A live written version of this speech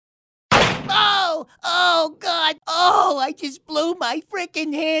Oh, God. Oh, I just blew my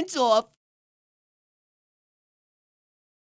frickin' hands off.